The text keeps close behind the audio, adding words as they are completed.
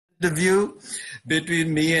the view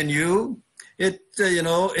between me and you.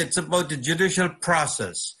 It's about the judicial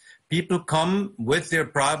process. People come with their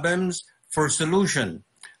problems for solution,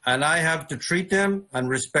 and I have to treat them and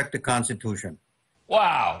respect the Constitution.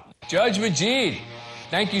 Wow. Judge Majid,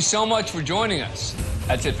 thank you so much for joining us.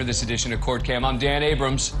 That's it for this edition of Court Cam. I'm Dan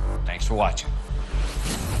Abrams. Thanks for watching.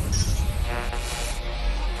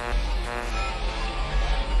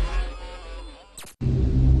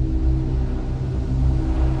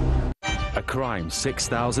 A crime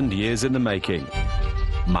 6,000 years in the making.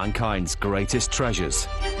 Mankind's greatest treasures.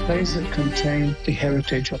 Places that contain the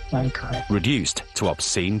heritage of mankind. Reduced to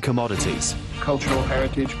obscene commodities. Cultural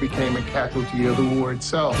heritage became a casualty of the war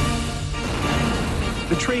itself.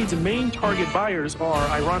 The trade's main target buyers are,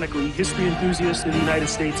 ironically, history enthusiasts in the United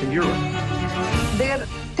States and Europe. They're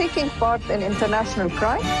taking part in international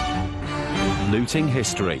crime. Looting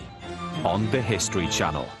history on the History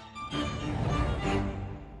Channel.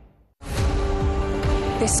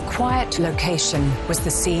 This quiet location was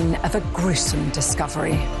the scene of a gruesome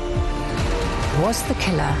discovery. Was the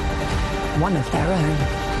killer one of their own?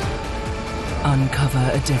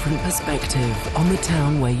 Uncover a different perspective on the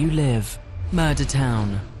town where you live. Murder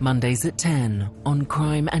Town, Mondays at 10 on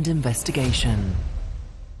Crime and Investigation.